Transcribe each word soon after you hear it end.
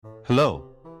Hello,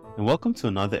 and welcome to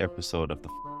another episode of the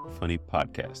Funny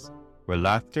Podcast, where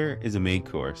laughter is a main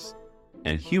course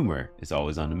and humor is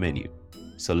always on the menu.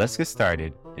 So let's get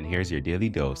started, and here's your daily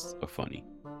dose of funny.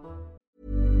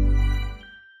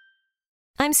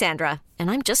 I'm Sandra, and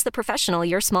I'm just the professional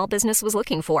your small business was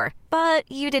looking for. But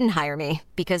you didn't hire me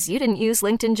because you didn't use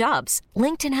LinkedIn Jobs.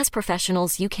 LinkedIn has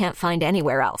professionals you can't find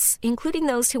anywhere else, including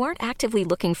those who aren't actively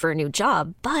looking for a new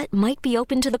job, but might be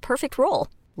open to the perfect role,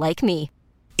 like me.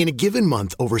 In a given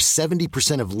month, over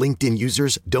 70% of LinkedIn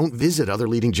users don't visit other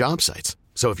leading job sites.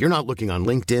 So if you're not looking on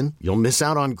LinkedIn, you'll miss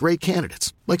out on great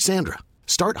candidates like Sandra.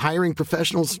 Start hiring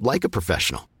professionals like a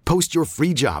professional. Post your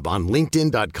free job on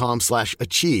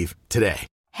linkedin.com/achieve today.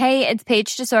 Hey, it's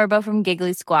Paige DeSorbo from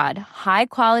Giggly Squad. High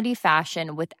quality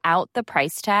fashion without the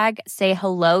price tag. Say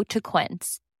hello to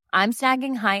Quince. I'm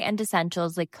snagging high-end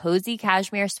essentials like cozy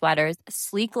cashmere sweaters,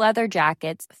 sleek leather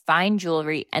jackets, fine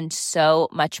jewelry, and so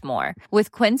much more.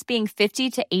 With Quince being 50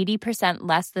 to 80%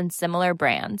 less than similar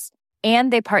brands.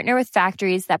 And they partner with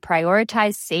factories that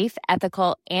prioritize safe,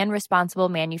 ethical, and responsible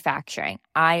manufacturing.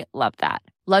 I love that.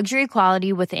 Luxury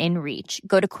quality within reach.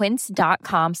 Go to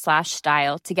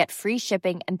quince.com/style to get free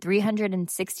shipping and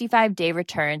 365-day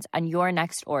returns on your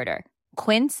next order.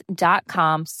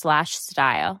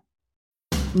 Quince.com/style.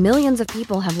 Millions of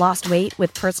people have lost weight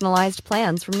with personalized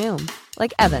plans from Noom.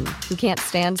 Like Evan, who can't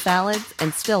stand salads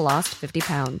and still lost 50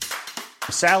 pounds.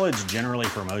 Salads generally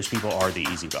for most people are the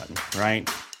easy button, right?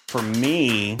 For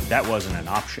me, that wasn't an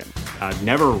option. I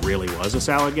never really was a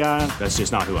salad guy. That's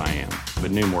just not who I am.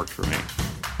 But Noom worked for me.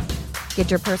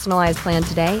 Get your personalized plan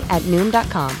today at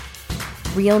Noom.com.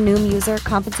 Real Noom user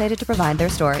compensated to provide their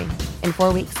story. In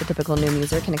 4 weeks, the typical Noom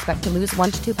user can expect to lose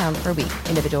 1 to 2 pounds per week.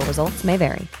 Individual results may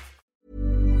vary.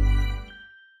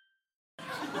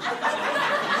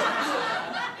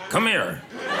 Come here.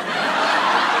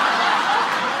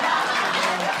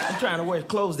 I'm trying to wear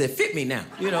clothes that fit me now,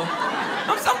 you know.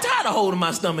 I'm tired of holding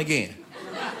my stomach in.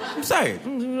 I'm sorry,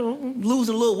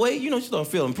 losing a little weight, you start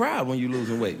feeling proud when you're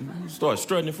losing weight. You start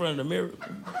strutting in front of the mirror.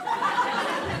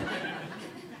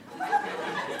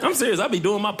 I'm serious, I be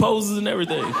doing my poses and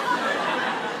everything.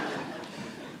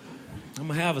 I'm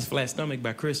gonna have a flat stomach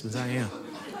by Christmas, I am.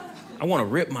 I wanna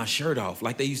rip my shirt off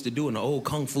like they used to do in the old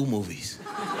Kung Fu movies.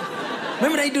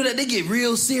 Remember they do that? They get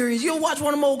real serious. You ever watch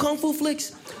one of them old Kung Fu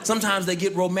flicks? Sometimes they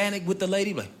get romantic with the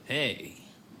lady, like, hey,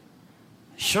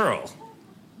 Cheryl,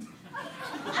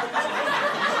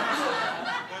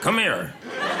 come here.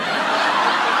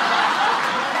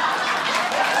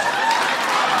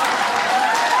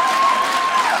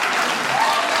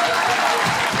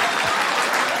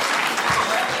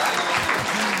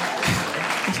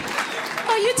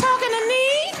 Are you talking to me?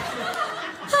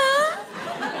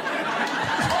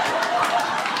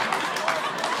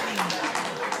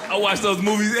 I watch those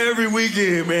movies every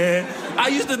weekend, man. I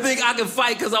used to think I could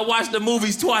fight because I watched the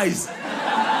movies twice.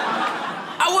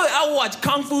 I would watch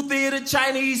Kung Fu Theater,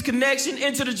 Chinese Connection,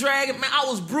 Enter the Dragon. Man, I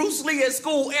was Bruce Lee at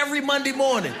school every Monday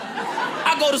morning.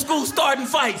 I go to school starting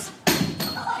fights.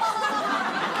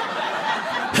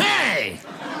 Hey!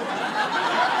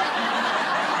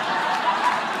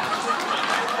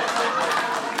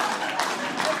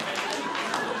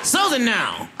 So then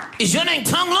now, is your name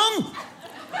Tung Lung?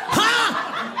 Huh?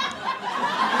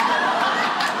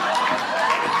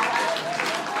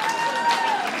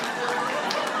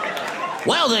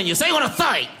 Well then, you say you want to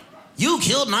fight. You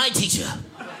killed my teacher.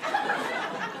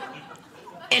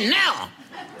 And now,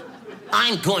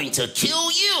 I'm going to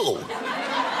kill you.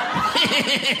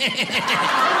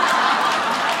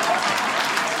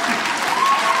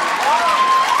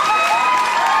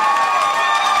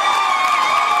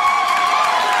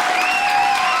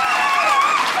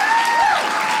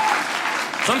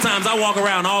 Sometimes I walk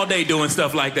around all day doing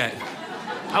stuff like that.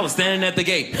 I was standing at the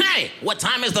gate. Hey, what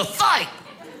time is the fight?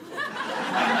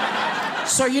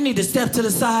 Sir, you need to step to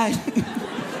the side.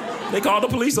 They called the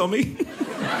police on me.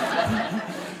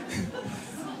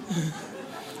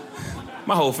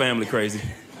 My whole family crazy.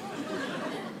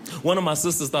 One of my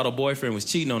sisters thought her boyfriend was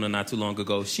cheating on her not too long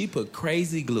ago. She put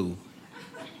crazy glue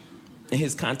in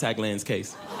his contact lens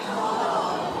case.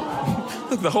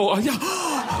 Look, the whole...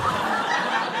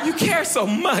 You care so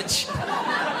much.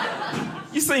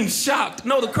 You seem shocked.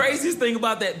 No, the craziest thing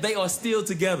about that, they are still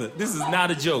together. This is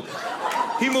not a joke.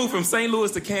 He moved from St.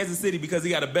 Louis to Kansas City because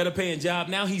he got a better paying job.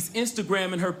 Now he's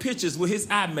Instagramming her pictures with his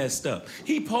eye messed up.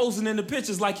 He posing in the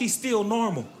pictures like he's still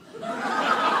normal.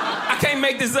 I can't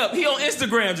make this up. He on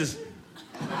Instagram just...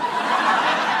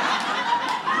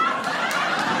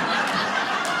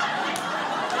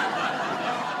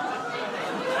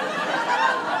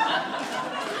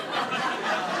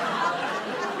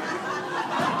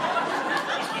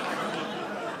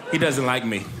 He doesn't like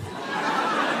me.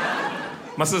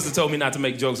 My sister told me not to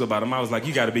make jokes about him. I was like,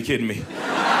 you gotta be kidding me.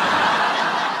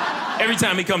 Every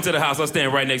time he come to the house, I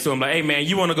stand right next to him like, hey man,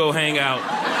 you wanna go hang out?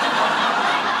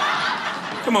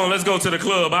 Come on, let's go to the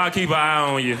club. I'll keep an eye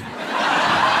on you.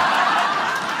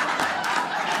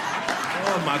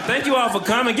 Oh my, thank you all for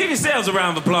coming. Give yourselves a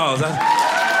round of applause.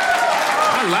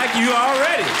 I like you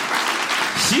already.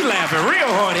 She laughing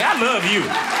real hardy. I love you.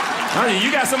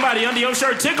 You got somebody under your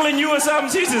shirt tickling you or something?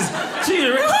 She's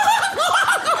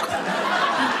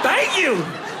thank you.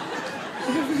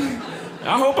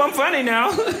 I hope I'm funny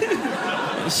now.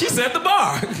 She set the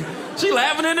bar. She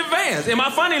laughing in advance. Am I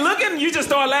funny looking? You just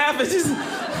start laughing.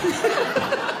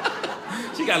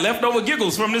 She got leftover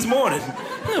giggles from this morning.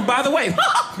 By the way,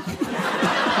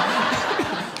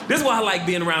 this is why I like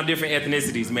being around different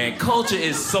ethnicities, man. Culture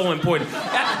is so important.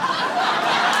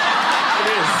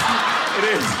 It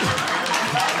is.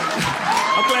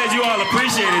 I'm glad you all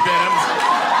appreciated that.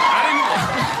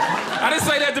 I didn't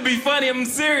say that to be funny. I'm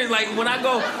serious. Like, when I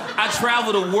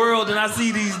travel the world and I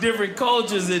see these different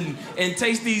cultures and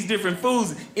taste these different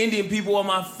foods. Indian people are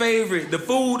my favorite. The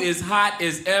food is hot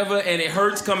as ever and it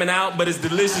hurts coming out, but it's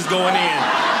delicious going in.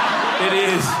 It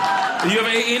is. You ever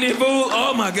ate Indian food?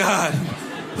 Oh my God.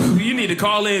 You need to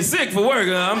call in sick for work.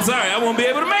 I'm sorry, I won't be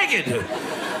able to make it.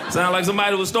 Sound like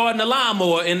somebody was starting a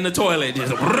lawnmower in the toilet.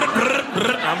 Just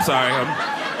I'm sorry.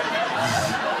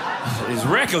 It's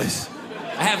reckless.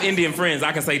 I have Indian friends.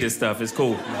 I can say this stuff. It's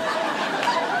cool.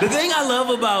 The thing I love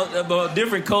about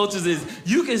different cultures is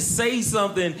you can say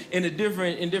something in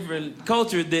different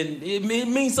culture, then it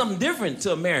means something different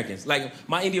to Americans. Like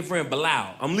my Indian friend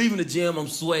Bilal. I'm leaving the gym. I'm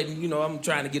sweating. You know, I'm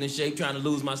trying to get in shape, trying to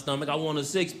lose my stomach. I want a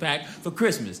six-pack for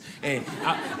Christmas. And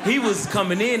he was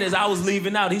coming in as I was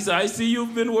leaving out. He said, I see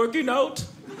you've been working out.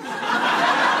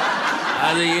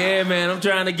 I said, yeah, man, I'm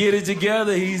trying to get it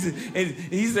together. He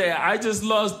said, I just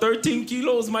lost 13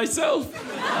 kilos myself.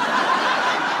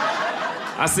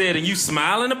 I said, and you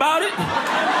smiling about it?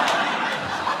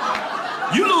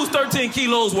 You lose 13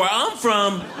 kilos where I'm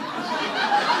from,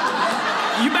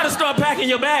 you better start packing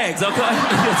your bags, okay?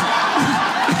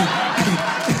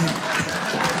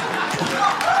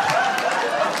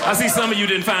 I see some of you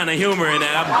didn't find the humor in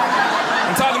that.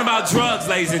 I'm talking about drugs,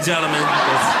 ladies and gentlemen.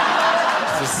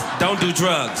 Just don't do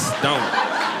drugs. Don't.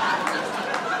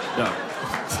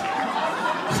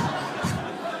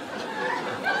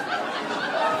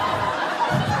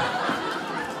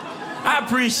 I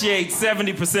appreciate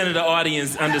 70% of the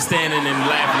audience understanding and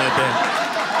laughing at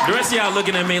that. The rest of y'all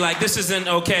looking at me like, this isn't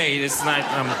okay. It's not,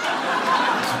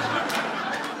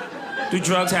 do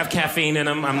drugs have caffeine in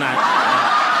them? I'm not.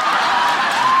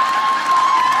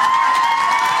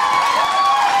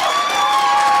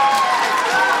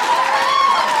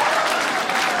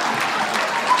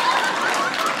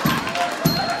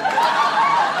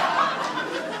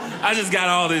 I just got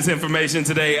all this information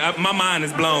today. My mind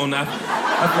is blown. I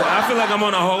feel like I'm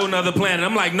on a whole nother planet.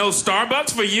 I'm like, no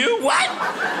Starbucks for you? What?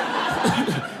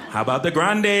 How about the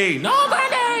grande? No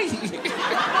grande!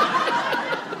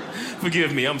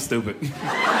 Forgive me, I'm stupid.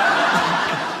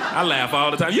 I laugh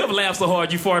all the time. You ever laugh so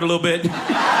hard you fart a little bit?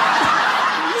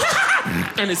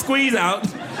 And it squeeze out.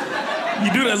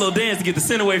 You do that little dance to get the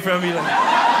scent away from you.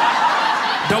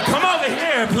 Like, don't come over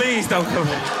here, please. Don't come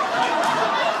over.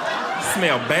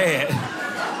 Smell bad.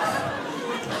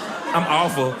 I'm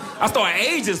awful. I start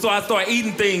aging, so I start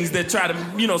eating things that try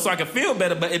to, so I can feel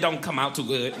better, but it don't come out too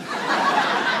good.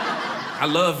 I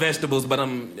love vegetables, but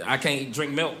I can't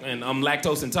drink milk, and I'm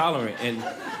lactose intolerant, and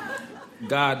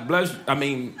God bless,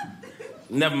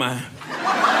 never mind.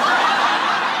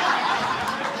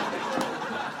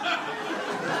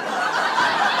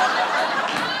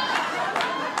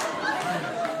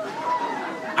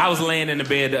 I was laying in the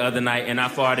bed the other night and I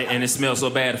farted and it smelled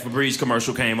so bad a Febreze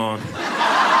commercial came on.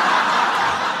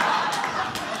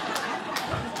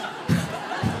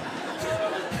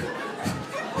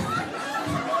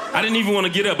 I didn't even want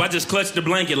to get up. I just clutched the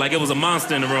blanket like it was a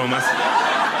monster in the room.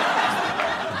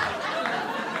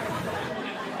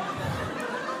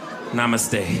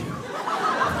 Namaste.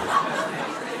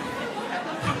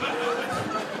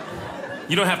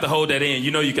 You don't have to hold that in.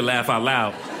 You know you can laugh out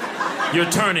loud. You're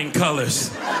turning colors.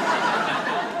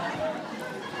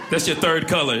 That's your third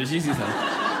color.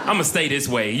 I'm gonna stay this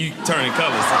way. You turning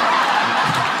colors.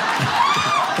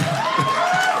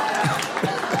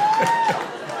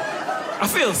 I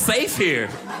feel safe here.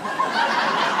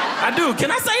 I do. Can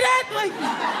I say that?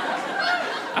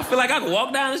 I feel like I can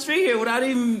walk down the street here without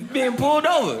even being pulled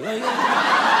over. I'm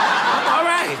all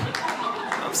right.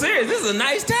 I'm serious. This is a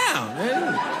nice town,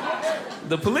 man.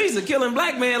 The police are killing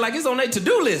black men like it's on their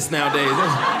to-do list nowadays.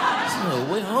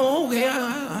 Oh, okay.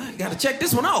 gotta check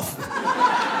this one off.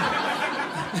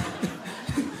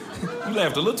 You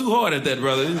laughed a little too hard at that,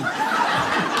 brother.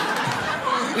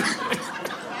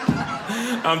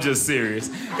 I'm just serious.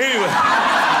 Anyway.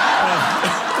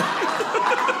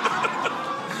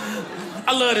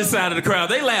 I love this side of the crowd.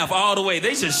 They laugh all the way.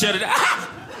 They should shut it out.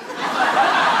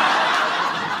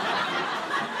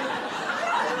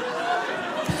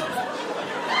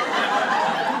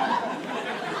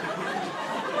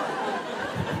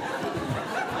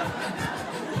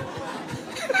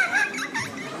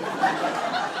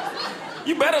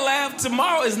 You better laugh.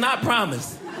 Tomorrow is not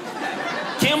promised.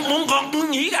 Kim,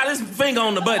 he got his finger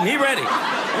on the button. He ready.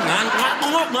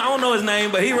 I don't know his name,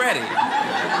 but he ready.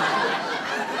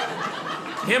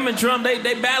 Him and Trump, they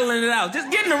battling it out.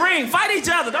 Just get in the ring, fight each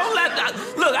other. Don't let...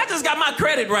 Look, I just got my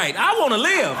credit right. I want to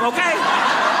live, okay?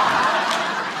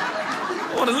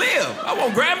 I want to live. I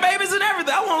want grandbabies and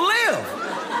everything. I want to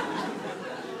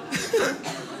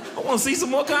live. I want to see some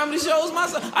more comedy shows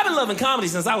myself. I've been loving comedy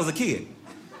since I was a kid.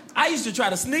 I used to try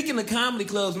to sneak into comedy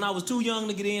clubs when I was too young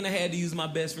to get in. I had to use my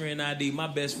best friend ID. My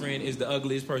best friend is the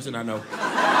ugliest person I know.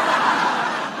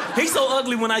 He's so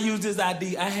ugly when I used his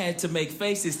ID, I had to make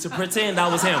faces to pretend I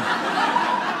was him.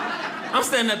 I'm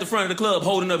standing at the front of the club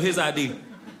holding up his ID.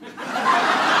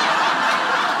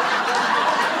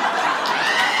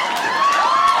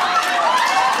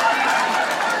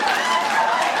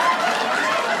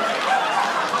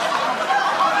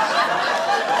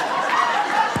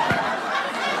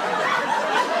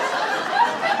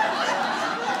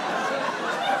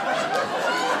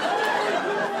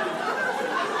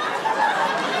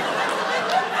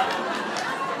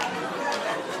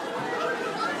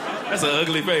 That's an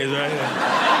ugly face right here.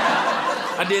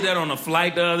 I did that on a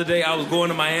flight the other day. I was going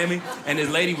to Miami, and this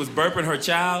lady was burping her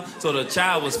child, so the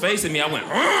child was facing me. I went,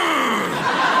 and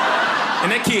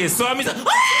that kid saw me. Said,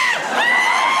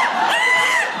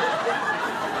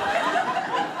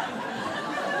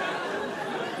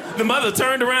 the mother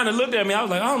turned around and looked at me. I was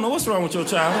like, I don't know what's wrong with your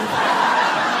child.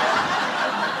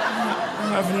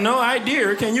 I have no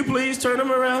idea. Can you please turn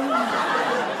him around?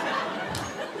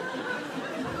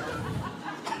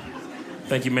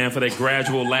 Thank you, man, for that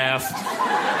gradual laugh.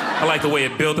 I like the way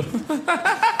it built up.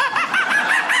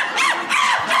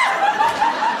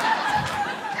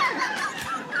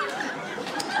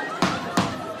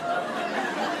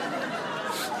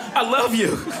 I love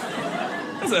you.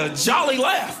 That's a jolly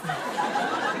laugh.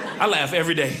 I laugh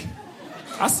every day.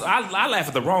 I laugh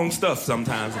at the wrong stuff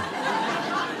sometimes.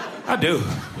 I do.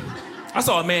 I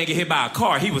saw a man get hit by a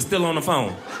car. He was still on the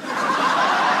phone.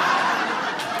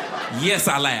 Yes,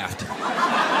 I laughed.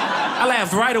 I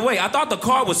laughed right away. I thought the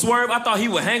car would swerve. I thought he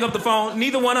would hang up the phone.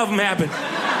 Neither one of them happened.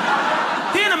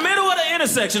 He in the middle of the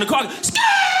intersection. The car...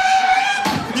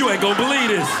 You ain't gonna believe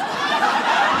this.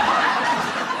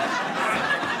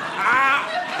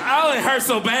 Oh, it hurt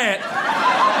so bad.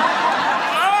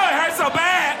 Oh, it hurt so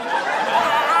bad.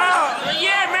 Oh,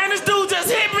 yeah, man, this dude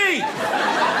just hit me.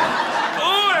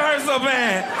 Oh, it hurt so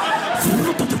bad.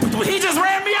 He just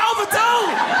ran me over, too.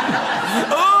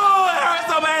 Oh, it hurt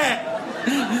so bad.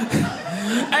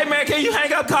 Hey, man, can you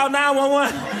hang up, call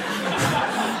 911?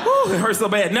 Ooh, it hurts so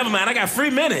bad. Never mind, I got 3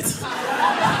 minutes.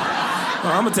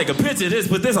 Oh, I'm gonna take a picture of this,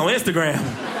 put this on Instagram.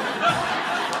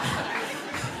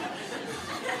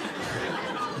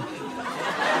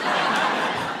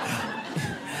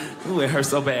 Ooh, it hurts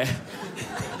so bad.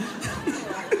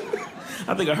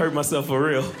 I think I hurt myself for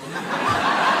real.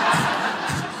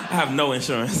 I have no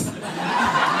insurance.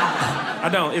 I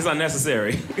don't, it's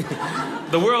unnecessary.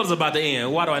 The world is about to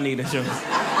end. Why do I need insurance?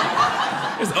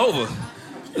 It's over.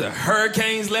 There's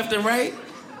hurricanes left and right.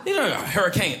 You know,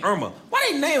 Hurricane Irma. Why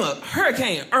they name a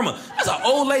Hurricane Irma? That's an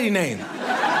old lady name.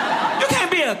 You can't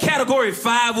be a Category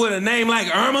 5 with a name like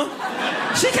Irma.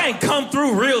 She can't come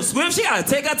through real swift. She gotta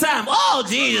take her time. Oh,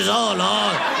 Jesus, oh, Lord.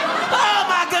 Oh,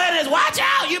 my goodness, watch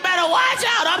out. You better watch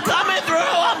out. I'm coming through.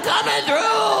 I'm coming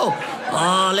through.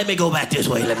 Oh, let me go back this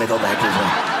way. Let me go back this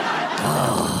way.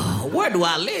 Oh, where do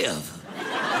I live?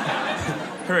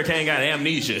 Hurricane got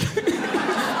amnesia.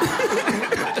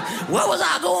 Where was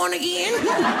I going again?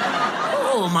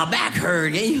 Oh, my back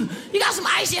hurt. You got some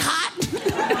icy hot?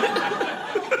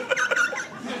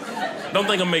 Don't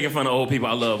think I'm making fun of old people.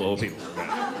 I love old people.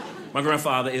 My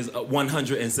grandfather is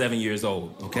 107 years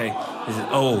old, okay? He's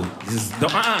old.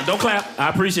 Don't clap. I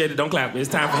appreciate it. Don't clap. It's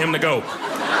time for him to go.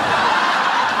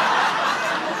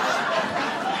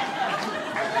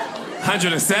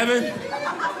 107?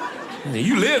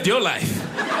 You lived your life.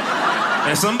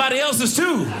 And somebody else's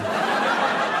too.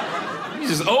 You're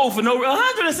just old for no...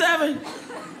 107?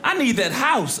 I need that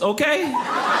house, okay?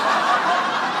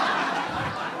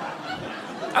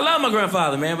 I love my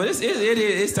grandfather, man, but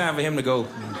it's time for him to go.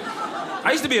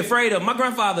 I used to be afraid of him. My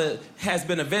grandfather has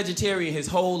been a vegetarian his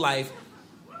whole life,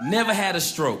 never had a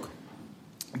stroke.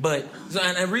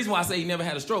 And the reason why I say he never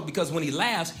had a stroke, because when he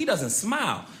laughs, he doesn't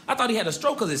smile. I thought he had a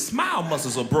stroke because his smile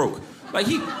muscles are broke. Like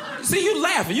you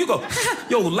laugh and you go,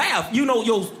 yo, laugh, you know,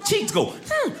 your cheeks go,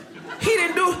 He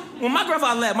didn't do it. When my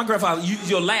grandfather,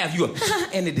 you'll laugh, you go,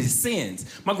 and it descends.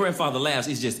 My grandfather laughs,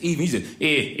 it's just even. He's just,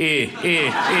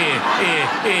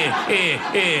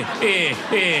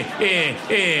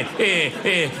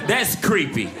 That's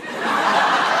creepy.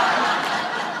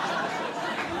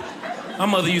 My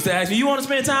mother used to ask me, you want to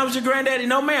spend time with your granddaddy?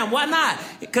 No, ma'am, why not?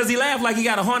 Because he laughed like he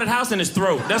got a haunted house in his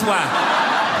throat. That's why.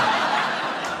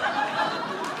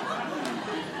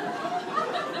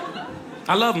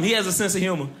 I love him. He has a sense of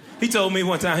humor. He told me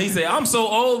one time, he said, I'm so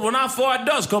old, when I fart,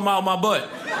 dust come out my butt.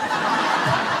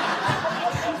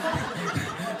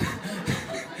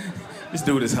 This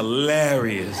dude is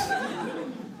hilarious.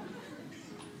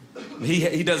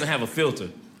 He doesn't have a filter.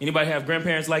 Anybody have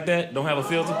grandparents like that? Don't have a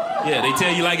filter? Yeah, they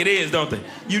tell you like it is, don't they?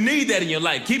 You need that in your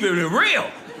life. Keep it real.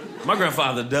 My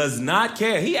grandfather does not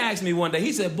care. He asked me one day,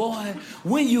 he said, boy,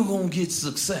 when you gonna get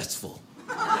successful?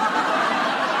 You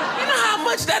know how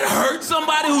much that hurts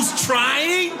somebody who's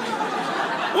trying?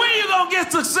 When you gonna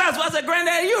get successful? I said,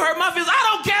 Granddaddy, you hurt my feelings. I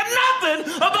don't care nothing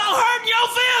about hurting your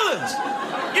feelings.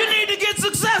 You need to get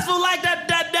successful like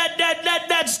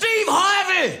that Steve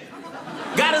Harvey.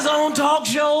 Got his own talk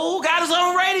show, got his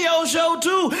own radio show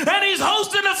too, and he's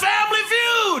hosting a Family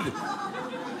Feud.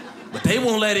 But they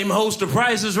won't let him host The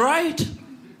Price is Right.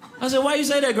 I said, why you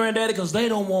say that, Granddaddy? Because they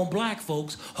don't want black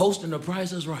folks hosting The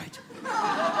Price is Right.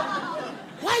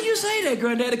 Why you say that,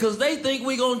 Granddaddy? Because they think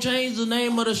we gonna change the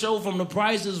name of the show from The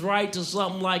Price is Right to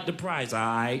something like The Price, all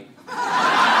right?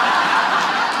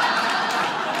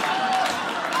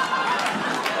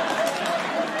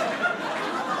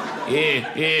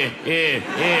 Yeah.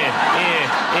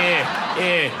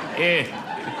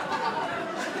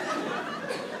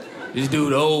 This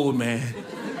dude old, man.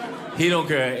 He don't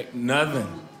care nothing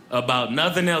about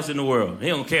nothing else in the world. He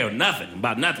don't care nothing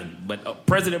about nothing but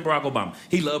President Barack Obama.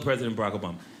 He loved President Barack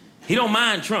Obama. He don't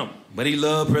mind Trump, but he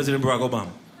loved President Barack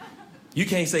Obama. You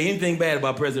can't say anything bad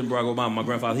about President Barack Obama, my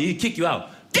grandfather. He'd kick you out.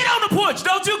 Get on the porch.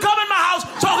 Don't you come in my house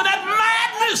talking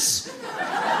that madness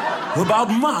about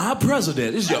my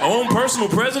president. This is your own personal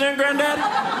president, Granddaddy?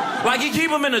 Like you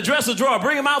keep him in the dresser drawer,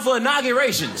 bring him out for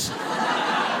inaugurations.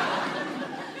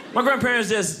 My grandparents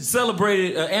just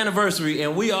celebrated an anniversary,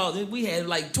 and we had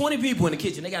like 20 people in the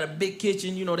kitchen. They got a big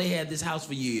kitchen. You know, they had this house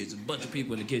for years, a bunch of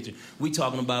people in the kitchen. We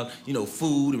talking about, you know,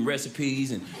 food and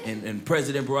recipes, and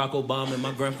President Barack Obama, and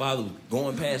my grandfather was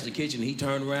going past the kitchen, and he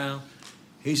turned around.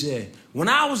 He said, when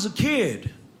I was a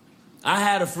kid, I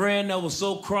had a friend that was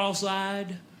so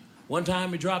cross-eyed. One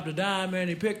time he dropped a dime and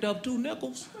he picked up 2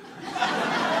 nickels.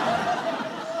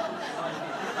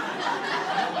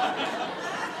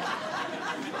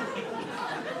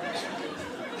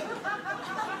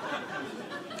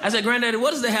 I said, Granddaddy,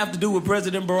 what does that have to do with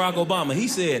President Barack Obama? He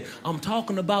said, I'm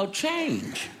talking about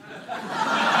change.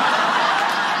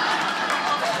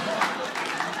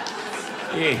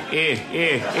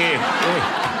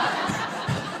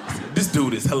 This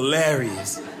dude is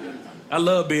hilarious. I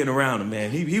love being around him,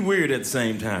 man. He weird at the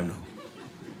same time, though.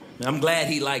 I'm glad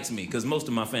he likes me, because most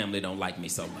of my family don't like me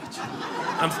so much.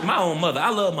 My own mother, I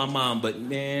love my mom, but,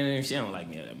 man, she don't like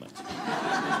me that much.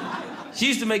 She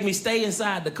used to make me stay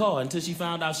inside the car until she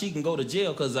found out she can go to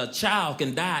jail because a child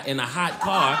can die in a hot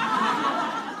car.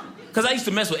 Because I used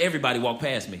to mess with everybody walk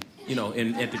past me, you know,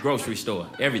 at the grocery store,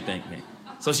 everything, man.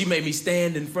 So she made me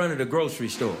stand in front of the grocery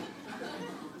store.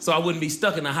 So I wouldn't be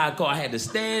stuck in a hot car. I had to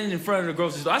stand in front of the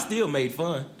grocery store. I still made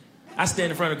fun. I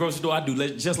stand in front of the grocery store, I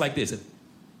do just like this.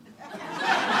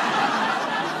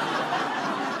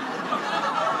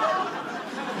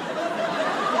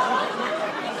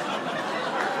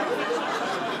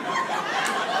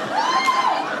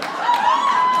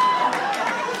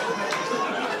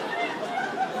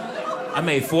 I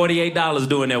made $48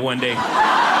 doing that one day. I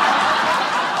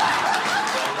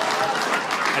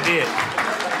did.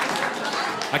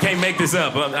 I can't make this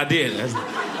up. I did.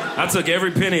 I took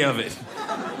every penny of it.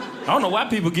 I don't know why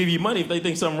people give you money if they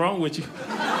think something wrong with you.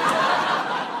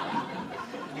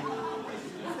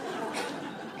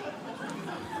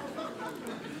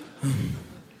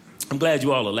 I'm glad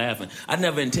you all are laughing. I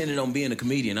never intended on being a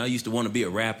comedian. I used to want to be a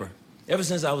rapper. Ever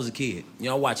since I was a kid. You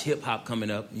know, I watch hip-hop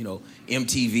coming up, you know,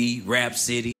 MTV, Rap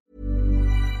City.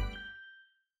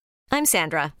 I'm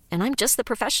Sandra, and I'm just the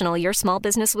professional your small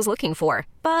business was looking for.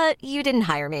 But you didn't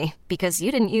hire me because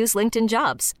you didn't use LinkedIn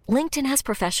Jobs. LinkedIn has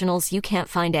professionals you can't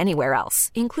find anywhere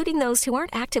else, including those who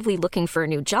aren't actively looking for a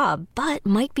new job, but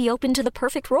might be open to the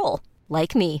perfect role,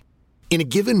 like me. In a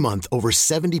given month, over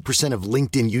 70% of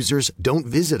LinkedIn users don't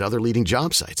visit other leading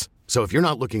job sites. So if you're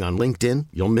not looking on LinkedIn,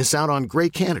 you'll miss out on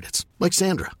great candidates like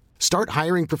Sandra. Start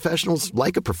hiring professionals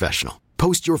like a professional.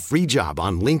 Post your free job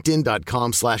on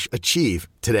linkedin.com/achieve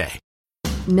today.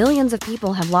 Millions of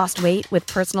people have lost weight with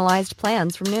personalized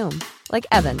plans from Noom. Like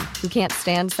Evan, who can't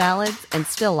stand salads and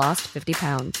still lost 50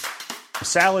 pounds.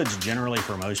 Salads generally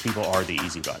for most people are the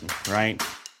easy button, right?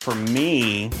 For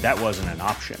me, that wasn't an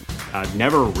option. I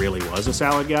never really was a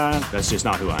salad guy. That's just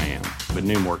not who I am. But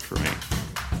Noom worked for me.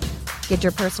 Get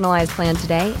your personalized plan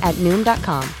today at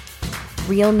Noom.com.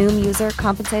 Real Noom user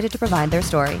compensated to provide their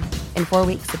story. In 4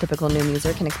 weeks, the typical Noom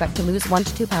user can expect to lose 1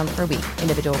 to 2 pounds per week.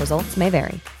 Individual results may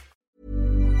vary.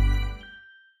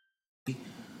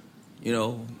 You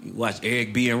know, you watch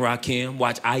Eric B. and Rakim,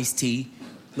 watch Ice-T.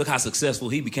 Look how successful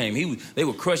he became. They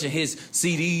were crushing his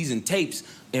CDs and tapes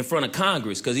in front of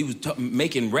Congress because he was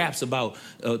making raps about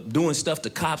doing stuff to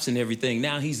cops and everything.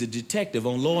 Now he's a detective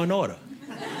on Law and Order.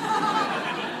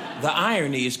 The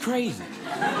irony is crazy.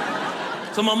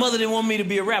 So my mother didn't want me to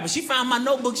be a rapper. She found my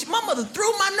notebook. My mother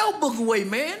threw my notebook away,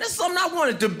 man. That's something I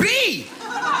wanted to be.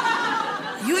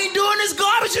 You ain't doing this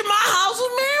garbage in my house,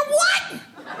 man. What?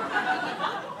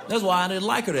 That's why I didn't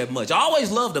like her that much. I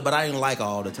always loved her, but I didn't like her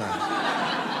all the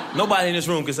time. Nobody in this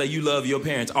room can say you love your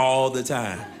parents all the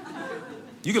time.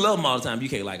 You can love them all the time, but you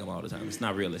can't like them all the time. It's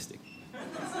not realistic.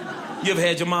 You ever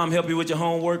had your mom help you with your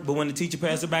homework, but when the teacher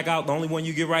passed it back out, the only one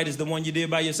you get right is the one you did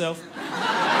by yourself?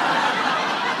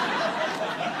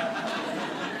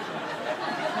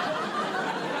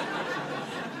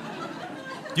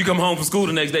 You come home from school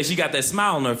the next day, she got that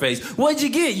smile on her face. What'd you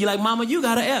get? You like, Mama, you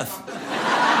got an F.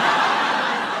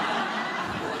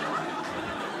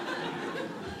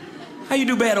 How you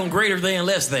do bad on greater than,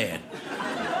 less than?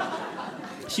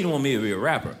 She didn't want me to be a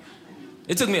rapper.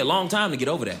 It took me a long time to get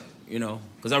over that, you know,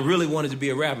 because I really wanted to be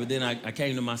a rapper. Then I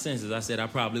came to my senses. I said I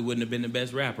probably wouldn't have been the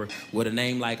best rapper with a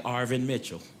name like Arvin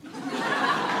Mitchell.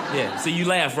 Yeah, see, you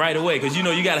laugh right away because you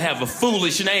know you got to have a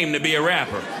foolish name to be a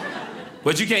rapper.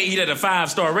 But you can't eat at a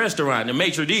 5-star restaurant and the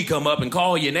maitre d' come up and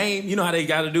call your name. You know how they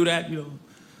got to do that? You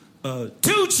know,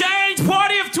 2 Chainz,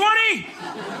 party of 20.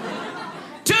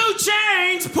 2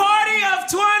 Chainz, party of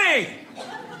 20.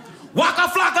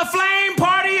 Waka Flocka Flame,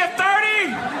 party of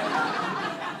 30.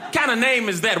 What kind of name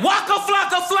is that? Waka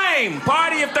Flocka Flame,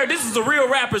 party of 30. This is a real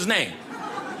rapper's name.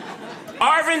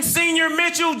 Arvin Senior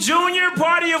Mitchell Jr.,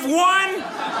 party of 1.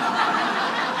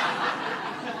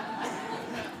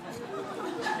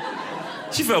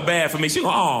 She felt bad for me. She go,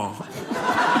 aw.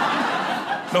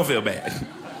 Don't feel bad.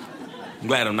 I'm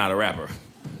glad I'm not a rapper.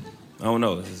 I don't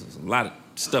know. There's a lot of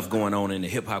stuff going on in the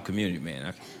hip-hop community,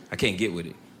 man. I can't get with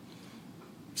it.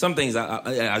 Some things,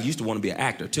 I used to want to be an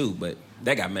actor, too, but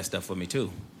that got messed up for me,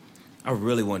 too. I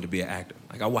really wanted to be an actor.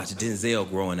 Like, I watched Denzel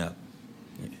growing up.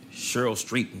 Cheryl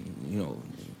Streep, you know,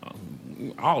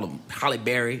 all of them. Halle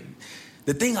Berry.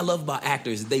 The thing I love about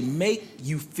actors is they make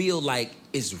you feel like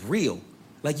it's real.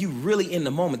 Like you really in the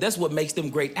moment. That's what makes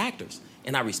them great actors.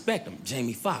 And I respect them.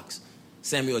 Jamie Foxx.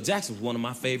 Samuel Jackson was one of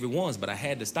my favorite ones, but I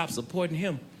had to stop supporting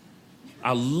him.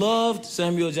 I loved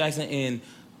Samuel Jackson in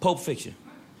Pulp Fiction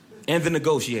and The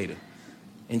Negotiator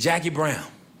and Jackie Brown.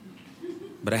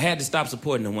 But I had to stop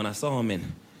supporting him when I saw him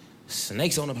in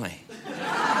Snakes on a Plane.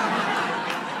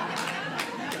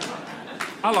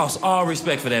 I lost all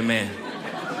respect for that man.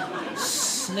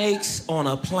 Snakes on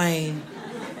a Plane.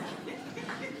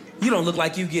 You don't look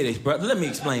like you get it, brother. Let me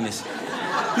explain this.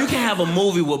 You can have a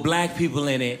movie with black people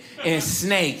in it and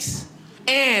snakes,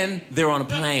 and they're on a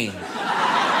plane.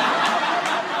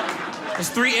 There's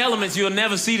 3 elements you'll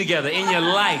never see together in your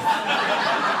life.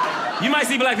 You might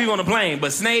see black people on a plane,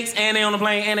 but snakes and they on a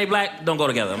plane and they black don't go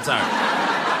together. I'm sorry.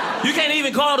 You can't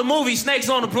even call the movie Snakes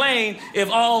on a Plane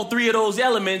if all 3 of those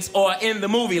elements are in the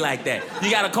movie like that. You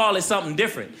gotta call it something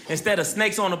different. Instead of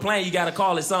Snakes on a Plane, you gotta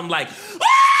call it something like,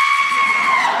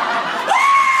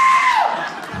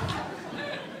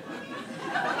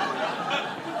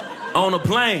 on a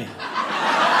plane.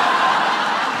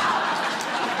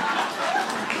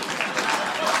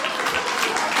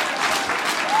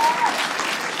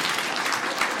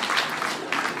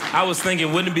 I was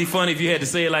thinking, wouldn't it be funny if you had to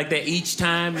say it like that each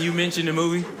time you mentioned the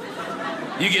movie?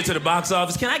 You get to the box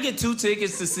office, can I get 2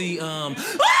 tickets to see, on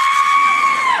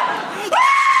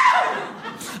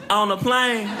a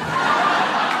plane?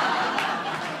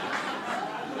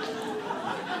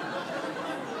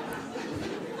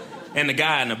 And the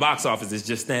guy in the box office is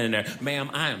just standing there. Ma'am,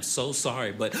 I am so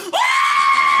sorry, but...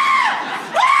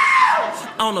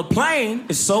 on the plane,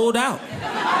 it's sold out.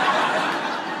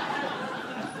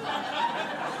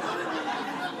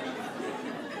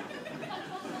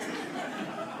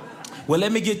 Well,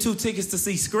 let me get 2 tickets to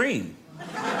see Scream.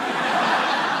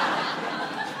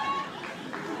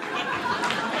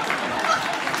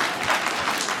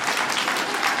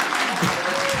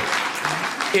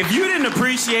 If you didn't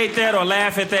appreciate that or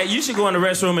laugh at that, you should go in the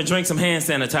restroom and drink some hand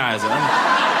sanitizer.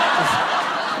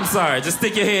 I'm sorry, just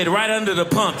stick your head right under the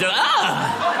pump. Just,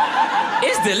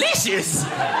 it's delicious.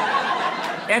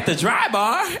 At the dry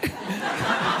bar.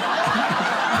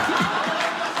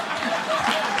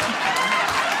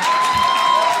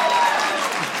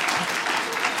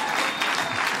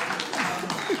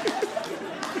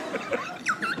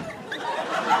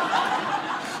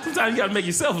 Sometimes you gotta make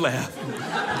yourself laugh.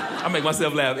 I make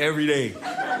myself laugh every day.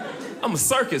 I'm a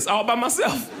circus all by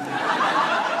myself.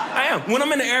 I am. When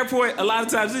I'm in the airport, a lot of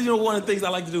times, one of the things I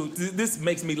like to do, this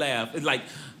makes me laugh. It's like,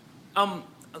 I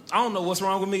don't know what's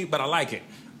wrong with me, but I like it.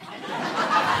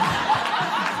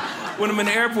 When I'm in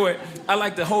the airport, I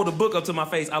like to hold a book up to my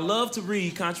face. I love to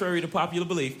read, contrary to popular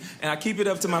belief, and I keep it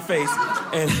up to my face,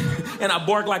 and I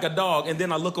bark like a dog, and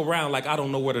then I look around like I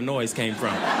don't know where the noise came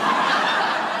from.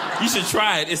 You should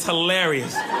try it. It's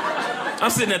hilarious. I'm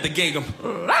sitting at the gate.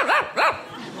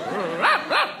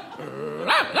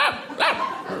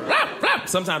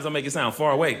 Sometimes I make it sound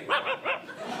far away.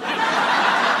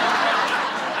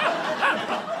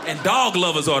 And dog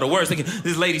lovers are the worst.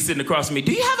 This lady sitting across from me,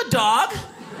 do you have a dog?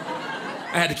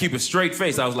 I had to keep a straight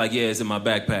face. I was like, yeah, it's in my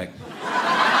backpack.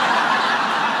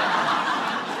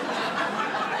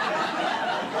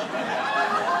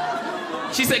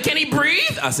 She said, can he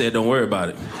breathe? I said, don't worry about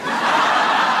it.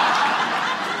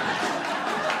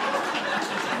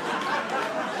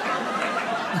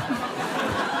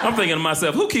 I'm thinking to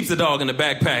myself, who keeps a dog in the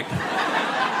backpack?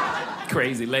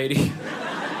 Crazy lady.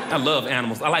 I love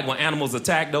animals. I like when animals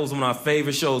attack. Those are my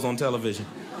favorite shows on television.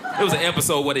 There was an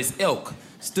episode where this elk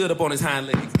stood up on his hind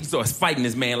legs. He started fighting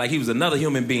this man like he was another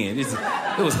human being. It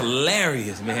was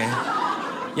hilarious,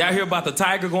 man. Y'all hear about the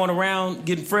tiger going around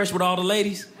getting fresh with all the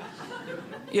ladies?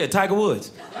 Yeah, Tiger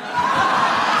Woods.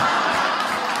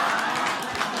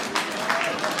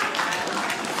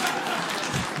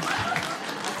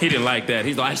 He didn't like that.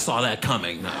 He's like, I saw that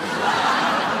coming. No.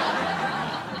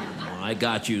 I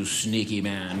got you, sneaky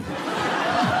man.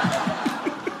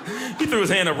 He threw his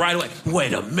hand up right away.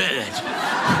 Wait a minute.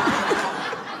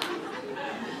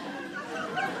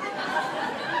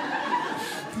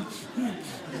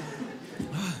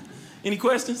 Any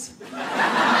questions?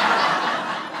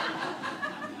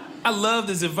 I love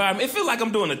this environment. It feels like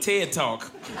I'm doing a TED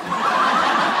Talk.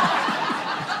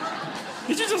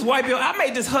 Did you just wipe your... I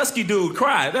made this husky dude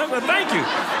cry. Thank you.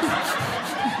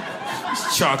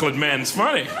 This chocolate man's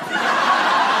funny.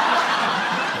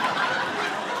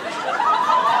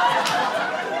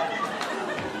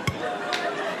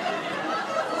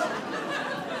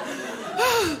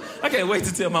 I can't wait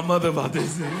to tell my mother about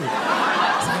this.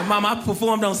 Mom, I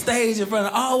performed on stage in front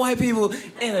of all white people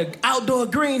in an outdoor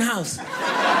greenhouse.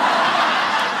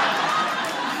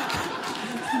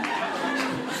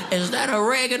 Is that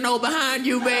oregano behind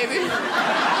you, baby?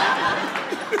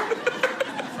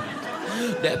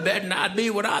 That better not be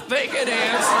what I think it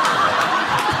is.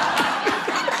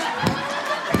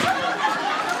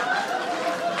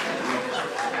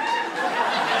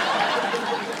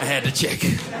 I had to check.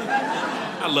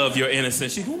 I love your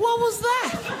innocence. She, what was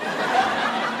that?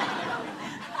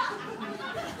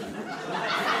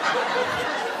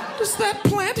 Does that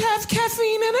plant have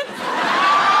caffeine in it?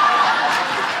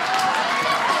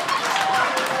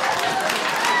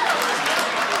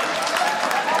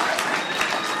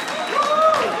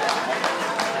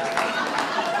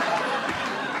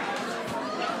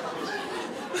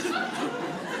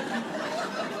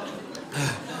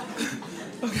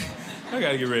 I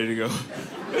gotta get ready to go.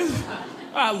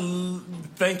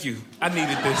 Thank you. I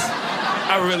needed this.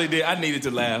 I really did. I needed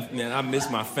to laugh. Man, I miss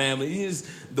my family.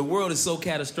 The world is so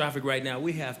catastrophic right now.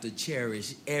 We have to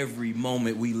cherish every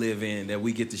moment we live in that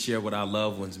we get to share with our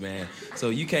loved ones, man. So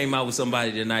you came out with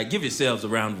somebody tonight. Give yourselves a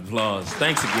round of applause.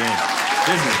 Thanks again.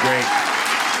 This is great.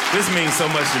 This means so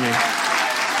much to me.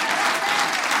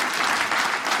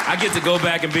 I get to go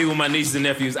back and be with my nieces and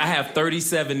nephews. I have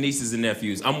 37 nieces and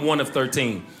nephews. I'm one of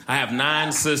 13. I have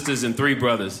 9 sisters and 3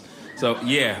 brothers. So,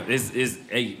 yeah,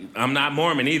 I'm not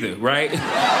Mormon either, right?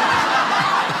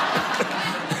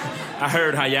 I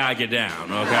heard how y'all get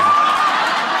down, okay?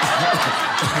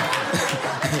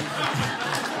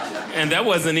 And that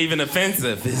wasn't even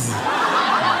offensive.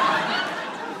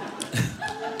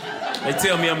 They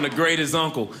tell me I'm the greatest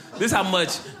uncle. This is how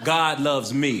much God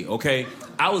loves me, okay?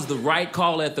 I was the right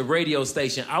call at the radio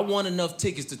station. I won enough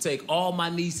tickets to take all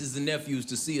my nieces and nephews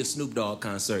to see a Snoop Dogg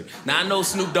concert. Now, I know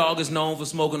Snoop Dogg is known for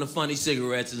smoking the funny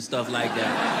cigarettes and stuff like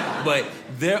that, but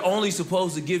they're only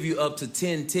supposed to give you up to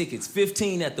 10 tickets,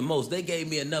 15 at the most. They gave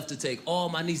me enough to take all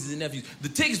my nieces and nephews. The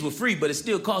tickets were free, but it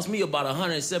still cost me about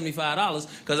 $175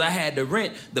 because I had to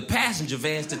rent the passenger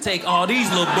vans to take all these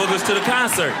little boogers to the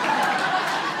concert.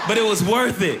 But it was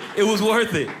worth it. It was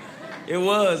worth it. It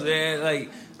was, man. Like,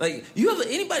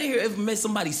 anybody here ever met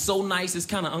somebody so nice it's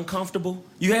kind of uncomfortable?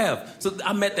 You have. So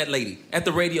I met that lady at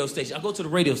the radio station. I go to the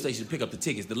radio station to pick up the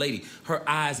tickets. The lady, her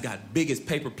eyes got big as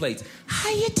paper plates.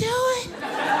 How you doing?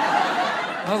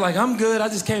 I was like, I'm good. I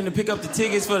just came to pick up the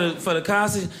tickets for the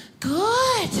concert.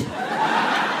 Good.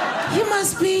 You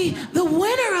must be the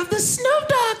winner of the Snoop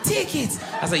Dogg tickets.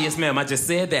 I said, yes, ma'am. I just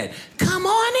said that. Come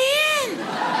on in.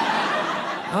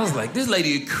 I was like, this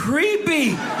lady is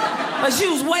creepy. Like, she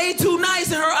was way too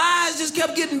nice and her eyes just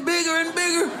kept getting bigger and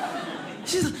bigger.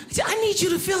 She's like, I need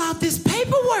you to fill out this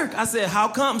paperwork. I said, how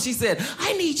come? She said,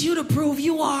 I need you to prove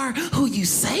you are who you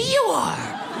say you are.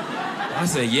 I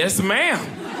said, yes, ma'am.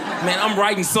 Man, I'm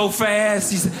writing so fast.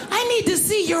 She said, I need to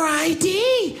see your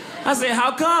ID. I said,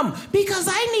 how come? Because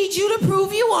I need you to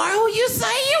prove you are who you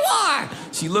say you are.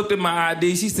 She looked at my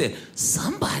ID. She said,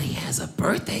 somebody has a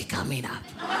birthday coming up.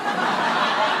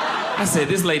 I said,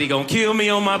 this lady gonna kill me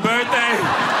on my birthday.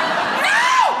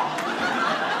 No!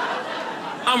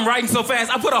 I'm writing so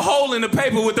fast, I put a hole in the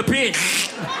paper with the pen.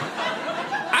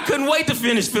 I couldn't wait to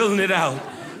finish filling it out.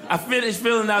 I finished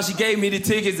filling it out, she gave me the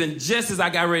tickets, and just as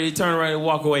I got ready to turn around and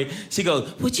walk away, she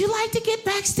goes, would you like to get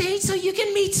backstage so you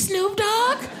can meet Snoop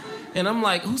Dogg? And I'm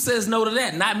like, who says no to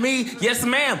that? Not me. Yes,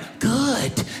 ma'am.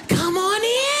 Good. Come on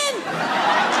in.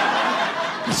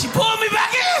 And she pulled me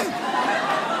back in.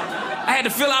 I had to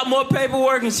fill out more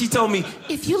paperwork, and she told me,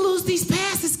 if you lose these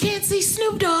passes, can't see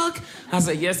Snoop Dogg. I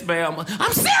said, yes, ma'am.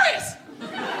 I'm serious.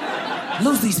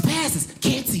 Lose these passes,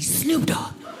 can't see Snoop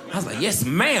Dogg. I was like, yes,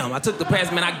 ma'am. I took the pass,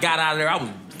 man. I got out of there. I was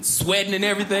sweating and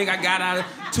everything. I got out of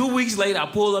there. 2 weeks later, I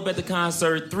pulled up at the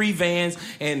concert, 3 vans,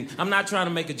 and I'm not trying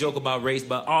to make a joke about race,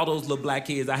 but all those little black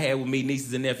kids I had with me,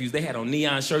 nieces and nephews, they had on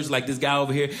neon shirts like this guy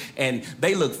over here, and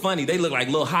they look funny. They look like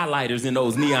little highlighters in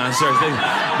those neon shirts.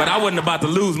 But I wasn't about to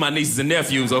lose my nieces and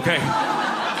nephews, okay?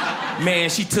 Man,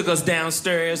 she took us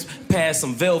downstairs, past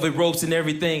some velvet ropes and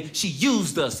everything. She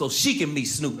used us so she can meet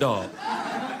Snoop Dogg.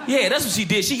 Yeah, that's what she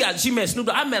did. She met Snoop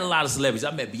Dogg. I met a lot of celebrities.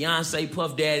 I met Beyonce,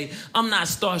 Puff Daddy. I'm not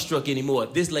starstruck anymore.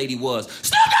 This lady was.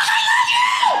 Snoop Dogg, I love you!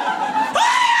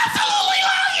 I absolutely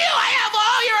love you! I have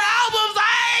all your albums.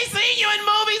 I ain't seen you in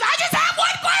movies. I just have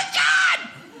one question!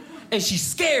 And she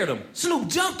scared him. Snoop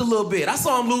jumped a little bit. I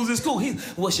saw him lose his cool.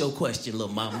 What's your question,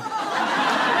 little mama?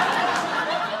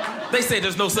 They say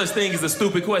there's no such thing as a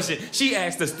stupid question. She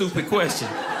asked a stupid question.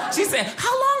 She said,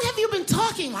 how long have you been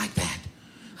talking like that?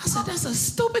 I said, that's a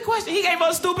stupid question. He gave her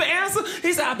a stupid answer.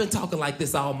 He said, I've been talking like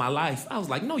this all my life. I was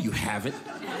like, no, you haven't.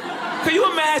 Can you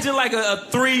imagine like a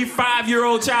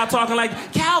 3-5-year-old child talking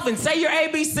like, Calvin, say your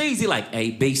ABCs. He like,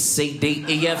 A, B, C, D,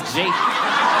 E, F, G. H,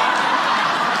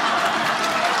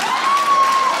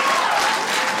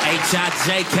 I,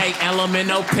 J, K, L, M,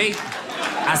 N, O, P.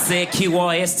 I said Q,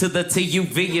 R, S to the T, U,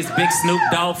 V is Big Snoop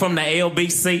Dogg from the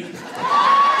LBC.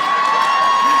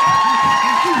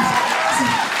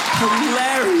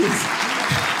 Hilarious.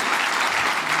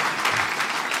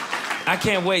 I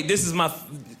can't wait.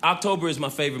 October is my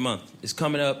favorite month. It's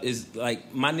coming up. It's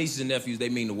like my nieces and nephews, they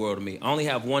mean the world to me. I only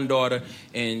have one daughter,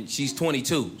 and she's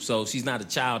 22, so she's not a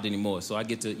child anymore. So I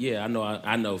get to, yeah,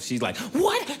 I know. She's like,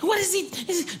 what? What is he?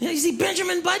 Is he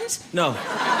Benjamin Buttons? No.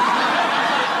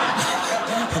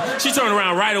 She turned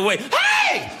around right away.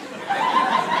 Hey!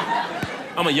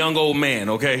 I'm a young old man,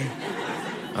 okay?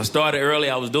 I started early.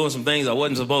 I was doing some things I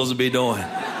wasn't supposed to be doing.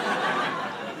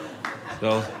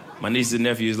 So my nieces and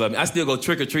nephews love me. I still go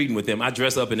trick-or-treating with them. I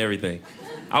dress up and everything.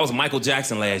 I was Michael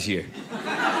Jackson last year.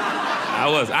 I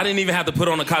was. I didn't even have to put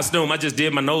on a costume. I just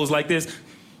did my nose like this.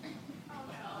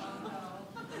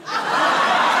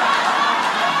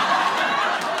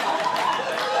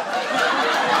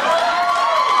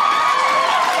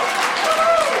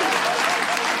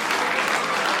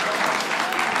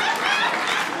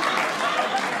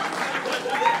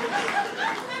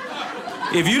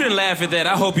 If you didn't laugh at that,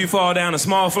 I hope you fall down a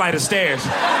small flight of stairs.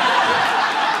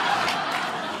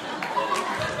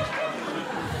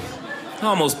 I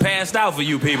almost passed out for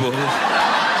you people.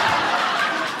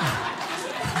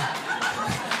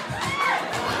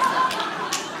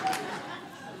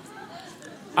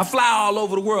 I fly all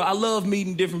over the world. I love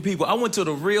meeting different people. I went to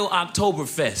the real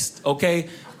Oktoberfest, okay?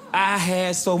 I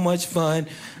had so much fun.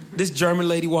 This German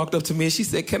lady walked up to me and she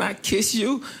said, "Can I kiss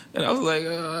you?" And I was like,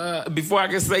 before I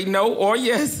could say no or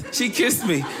yes, she kissed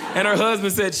me. And her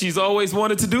husband said she's always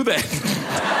wanted to do that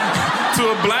to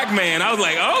a black man. I was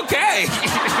like, okay.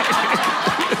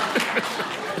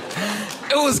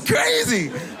 It was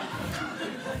crazy.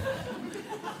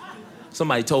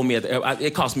 Somebody told me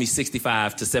it cost me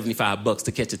 $65 to $75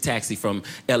 to catch a taxi from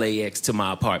LAX to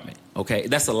my apartment, okay?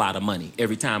 That's a lot of money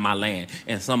every time I land.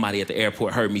 And somebody at the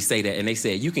airport heard me say that, and they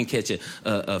said, you can catch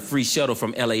a free shuttle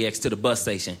from LAX to the bus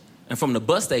station. And from the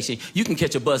bus station, you can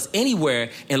catch a bus anywhere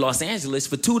in Los Angeles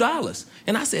for $2.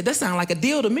 And I said, that sounds like a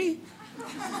deal to me.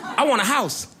 I want a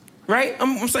house, right?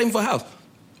 I'm saving for a house.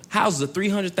 Houses are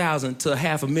 $300,000 to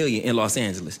 $500,000 in Los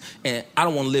Angeles. And I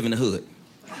don't want to live in the hood.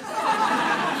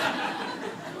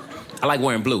 I like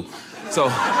wearing blue. So,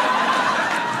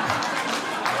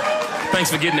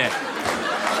 thanks for getting that.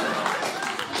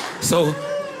 So,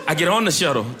 I get on the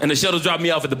shuttle, and the shuttle dropped me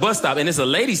off at the bus stop, and there's a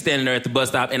lady standing there at the bus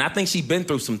stop, and I think she'd been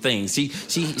through some things.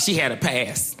 She had a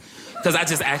past. Because I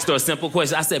just asked her a simple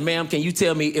question. I said, "Ma'am, can you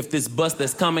tell me if this bus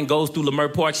that's coming goes through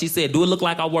Leimert Park?" She said, "Do it look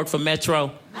like I work for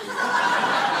Metro?"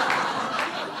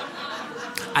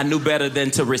 I knew better than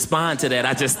to respond to that.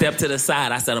 I just stepped to the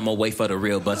side. I said, "I'm going to wait for the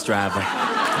real bus driver."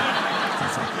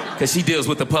 Because she deals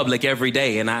with the public every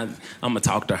day, and I'm going to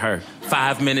talk to her.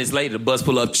 5 minutes later, the bus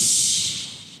pull up.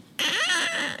 She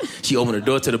opened the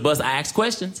door to the bus. I asked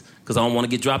questions, because I don't want to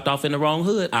get dropped off in the wrong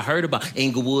hood. I heard about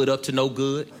Inglewood up to no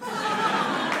good.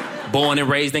 Born and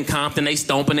raised in Compton. They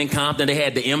stomping in Compton. They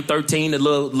had the M13, the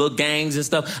little gangs and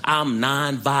stuff. I'm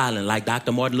non-violent, like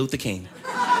Dr. Martin Luther King.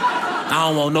 I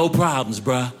don't want no problems,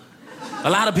 bruh. A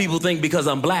lot of people think because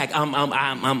I'm black,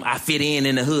 I fit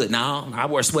in the hood. No, I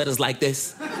wear sweaters like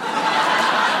this.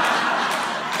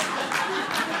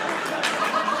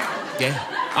 Yeah,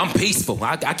 I'm peaceful.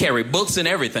 I carry books and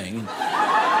everything.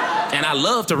 And I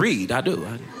love to read, I do.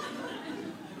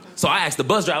 So I asked the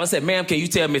bus driver, I said, "Ma'am, can you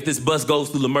tell me if this bus goes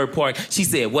through Leimert Park?" She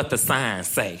said, "What the signs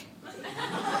say?"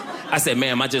 I said,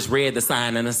 "Ma'am, I just read the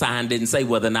sign, and the sign didn't say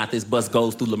whether or not this bus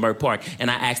goes through Leimert Park." And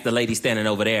I asked the lady standing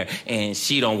over there, and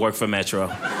she don't work for Metro.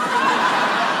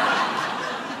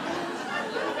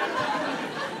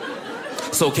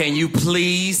 "So can you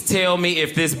please tell me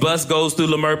if this bus goes through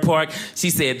Leimert Park?" She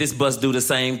said, "This bus do the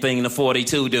same thing the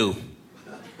 42 do."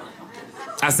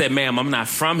 I said, "Ma'am, I'm not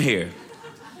from here."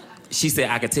 She said,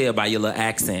 "I could tell by your little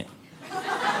accent."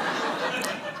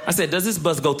 I said, "Does this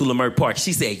bus go through Leimert Park?"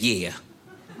 She said, "Yeah."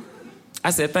 I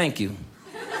said, "Thank you.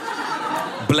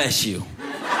 Bless you."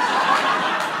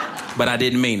 But I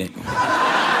didn't mean it.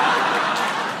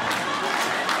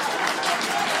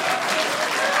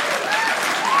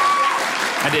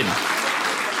 I didn't.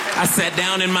 I sat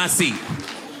down in my seat,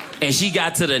 and she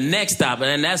got to the next stop,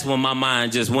 and that's when my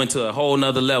mind just went to a whole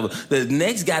nother level. The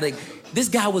next guy, this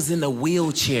guy was in a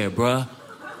wheelchair, bruh.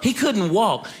 He couldn't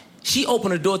walk. She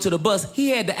opened the door to the bus. He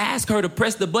had to ask her to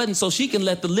press the button so she can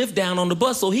let the lift down on the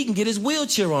bus so he can get his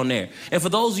wheelchair on there. And for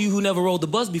those of you who never rode the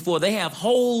bus before, they have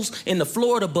holes in the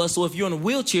floor of the bus, so if you're in a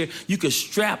wheelchair, you can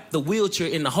strap the wheelchair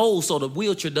in the hole so the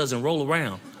wheelchair doesn't roll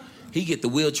around. He get the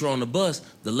wheelchair on the bus.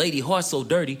 The lady heart so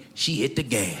dirty, she hit the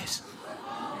gas.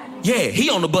 Yeah, he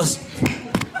on the bus.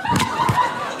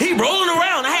 He rolling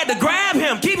around. I had to grab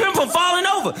him, keep him from falling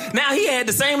over. Now he had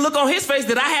the same look on his face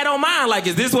that I had on mine, like,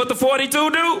 is this what the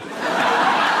 42 do?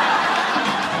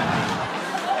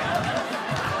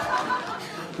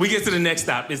 We get to the next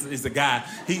stop. It's a guy.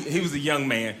 He was a young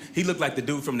man. He looked like the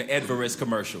dude from the Everest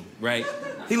commercial, right?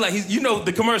 You know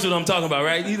the commercial I'm talking about,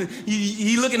 right?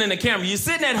 He looking in the camera. You're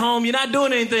sitting at home. You're not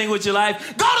doing anything with your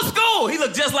life. Go to school. He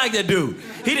looked just like that dude.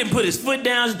 He didn't put his foot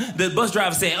down. The bus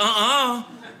driver said,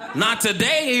 not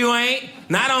today, you ain't.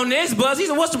 Not on this bus. He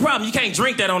said, "What's the problem? You can't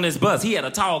drink that on this bus." He had a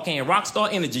tall can, Rockstar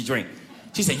energy drink.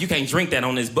 She said, "You can't drink that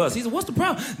on this bus." He said, "What's the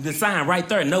problem?" The sign right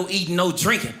there, no eating, no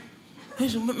drinking. He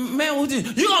said, "Man, what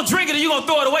you gonna drink it or you gonna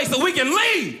throw it away so we can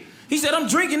leave?" He said, "I'm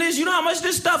drinking this. You know how much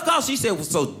this stuff costs?" She said, "Well,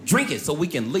 so drink it so we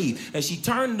can leave." And she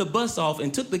turned the bus off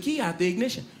and took the key out the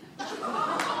ignition.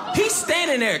 He's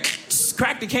standing there,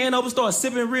 cracked the can open, started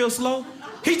sipping real slow.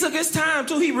 He took his time,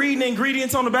 too. He reading the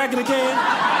ingredients on the back of the can.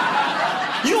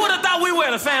 You would have thought we were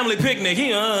at a family picnic.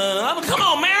 Come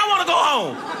on, man, I want to go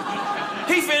home.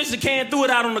 He finished the can, threw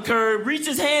it out on the curb, reached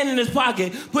his hand in his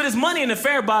pocket, put his money in the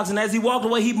fare box, and as he walked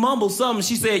away, he mumbled something.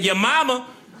 She said, "Your mama."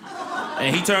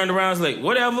 And he turned around and was like,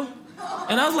 "Whatever."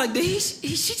 And I was like,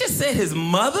 she just said his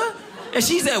mother? And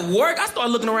she's at work? I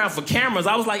started looking around for cameras.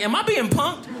 I was like, am I being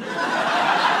punked?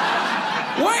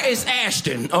 Where is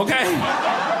Ashton, okay?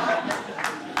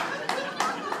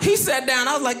 He sat down.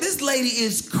 I was like, this lady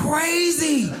is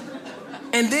crazy.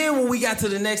 And then when we got to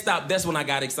the next stop, that's when I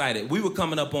got excited. We were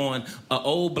coming up on an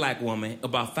old black woman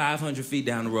about 500 feet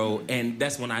down the road, and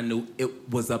that's when I knew it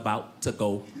was about to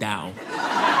go down.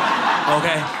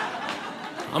 Okay?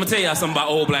 I'm gonna tell y'all something about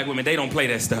old black women. They don't play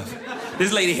that stuff.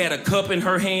 This lady had a cup in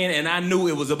her hand, and I knew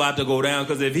it was about to go down,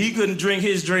 because if he couldn't drink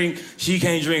his drink, she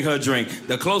can't drink her drink.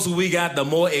 The closer we got, the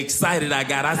more excited I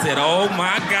got. I said, oh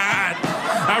my God.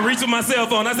 I reached with my cell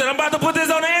phone. I said, I'm about to put this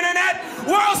on the internet.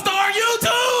 World Star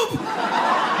YouTube.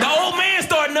 The old man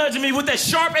started nudging me with that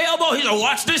sharp elbow. He said,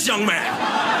 watch this, young man.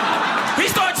 He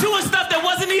started chewing stuff that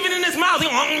wasn't even in his mouth. I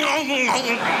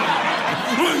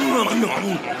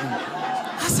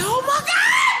said, oh my God.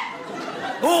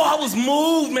 Oh, I was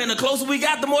moved, man. The closer we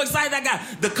got, the more excited I got.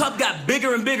 The cup got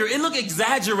bigger and bigger. It looked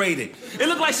exaggerated. It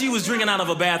looked like she was drinking out of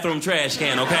a bathroom trash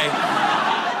can, okay?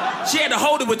 She had to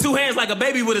hold it with two hands like a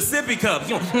baby with a sippy cup.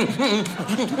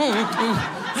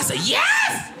 I said,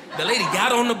 yes! The lady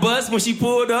got on the bus when she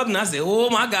pulled up, and I said,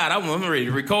 oh my God, I'm ready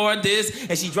to record this.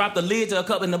 And she dropped the lid to her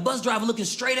cup, and the bus driver looking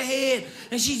straight ahead,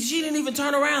 and she didn't even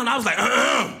turn around. I was like,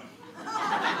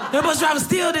 The bus driver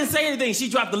still didn't say anything. She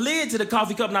dropped the lid to the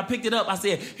coffee cup, and I picked it up. I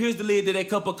said, here's the lid to that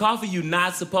cup of coffee you're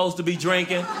not supposed to be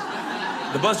drinking.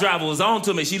 The bus driver was on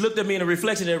to me. She looked at me in the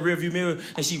reflection of the rearview mirror,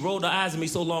 and she rolled her eyes at me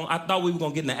so long, I thought we were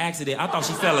going to get in an accident. I thought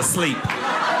she fell asleep.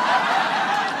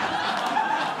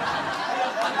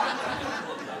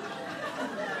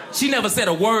 She never said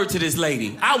a word to this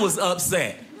lady. I was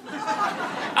upset.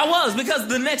 I was, because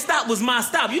the next stop was my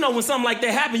stop. You know, when something like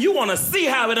that happens, you want to see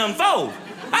how it unfolds.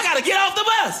 I got to get off the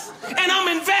bus, and I'm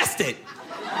invested.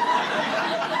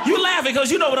 You laughing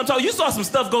because you know what I'm talking. You saw some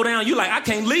stuff go down. You like, I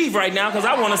can't leave right now because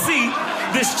I want to see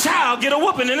this child get a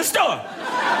whooping in the store.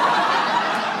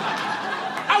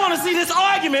 I want to see this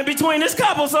argument between this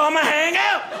couple, so I'm going to hang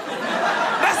out.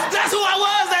 That's who I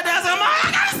was that day. I said,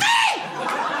 I got to see.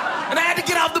 And I had to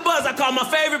get off the bus. I called my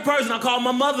favorite person. I called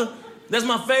my mother. That's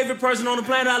my favorite person on the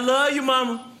planet. I love you,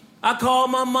 Mama. I called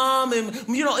my mom, and,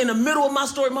 you know, in the middle of my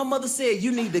story, my mother said,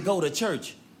 you need to go to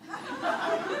church.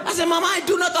 I said, Mama, I ain't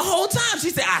do nothing the whole time.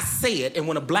 She said, I said, and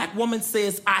when a black woman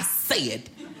says, I said,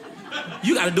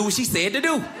 you got to do what she said to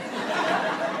do.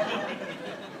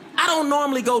 I don't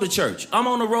normally go to church. I'm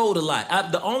on the road a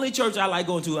lot. The only church I like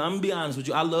going to, I'm going to be honest with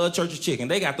you, I love Church's Chicken.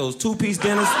 They got those two-piece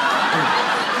dinners.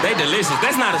 They delicious.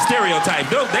 That's not a stereotype.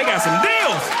 They got some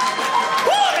deals.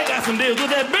 Woo, they got some deals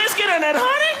with that biscuit and that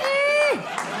honey.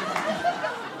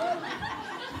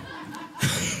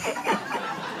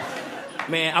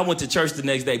 Man, I went to church the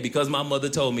next day because my mother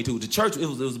told me to. The church, it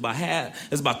was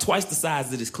about twice the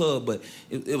size of this club, but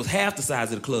it was half the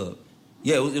size of the club.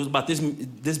 Yeah, it was about this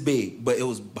big, but it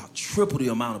was about triple the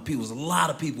amount of people. It was a lot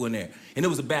of people in there. And it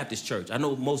was a Baptist church. I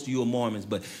know most of you are Mormons,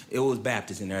 but it was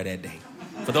Baptists in there that day.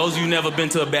 For those of you who never been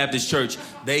to a Baptist church,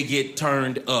 they get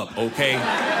turned up, okay?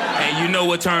 And you know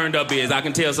what turned up is. I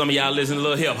can tell some of y'all listen to a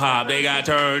little hip-hop. They got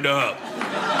turned up.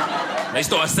 They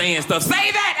start saying stuff.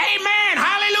 Say that, amen,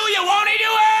 hallelujah, won't he do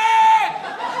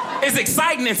it? It's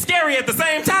exciting and scary at the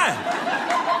same time.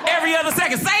 Every other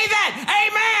second, say that,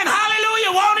 amen,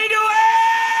 hallelujah, won't he do it?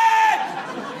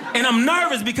 And I'm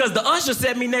nervous because the usher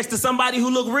set me next to somebody who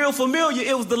looked real familiar.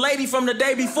 It was the lady from the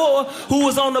day before who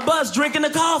was on the bus drinking the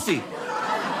coffee.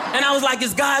 And I was like,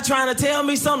 is God trying to tell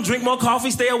me something? Drink more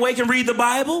coffee, stay awake, and read the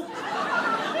Bible?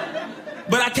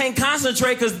 But I can't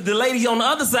concentrate because the lady on the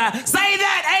other side, say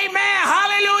that, amen,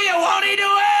 hallelujah, won't he do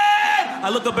it? I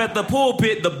look up at the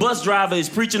pulpit, the bus driver is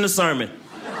preaching the sermon.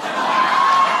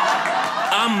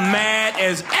 I'm mad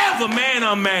as ever, man,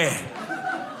 I'm mad.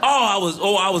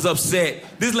 I was upset.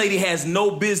 This lady has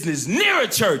no business near a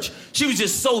church. She was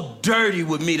just so dirty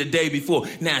with me the day before.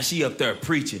 Now she up there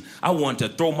preaching. I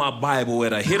wanted to throw my Bible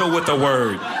at her, hit her with the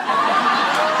word.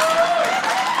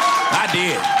 I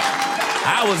did.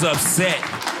 I was upset.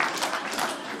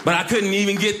 But I couldn't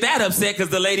even get that upset because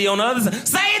the lady on the other side,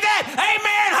 say that,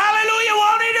 amen, hallelujah,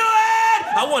 won't he do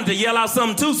it? I wanted to yell out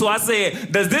something too, so I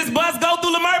said, does this bus go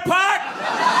through Leimert Park?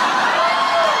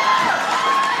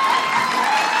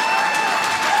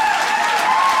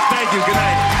 Thank you, good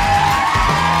night.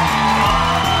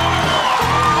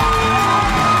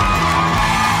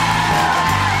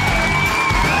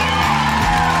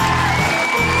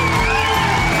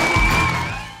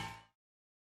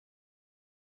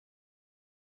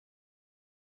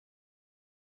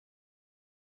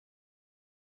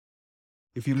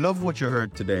 If you love what you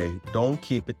heard today, don't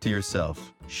keep it to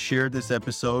yourself. Share this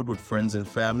episode with friends and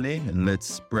family, and let's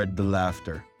spread the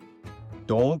laughter.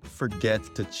 Don't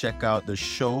forget to check out the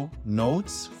show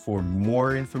notes for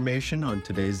more information on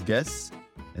today's guests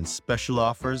and special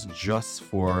offers just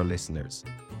for our listeners.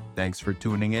 Thanks for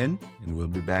tuning in, and we'll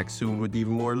be back soon with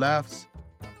even more laughs.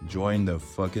 Join the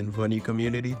fucking funny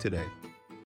community today.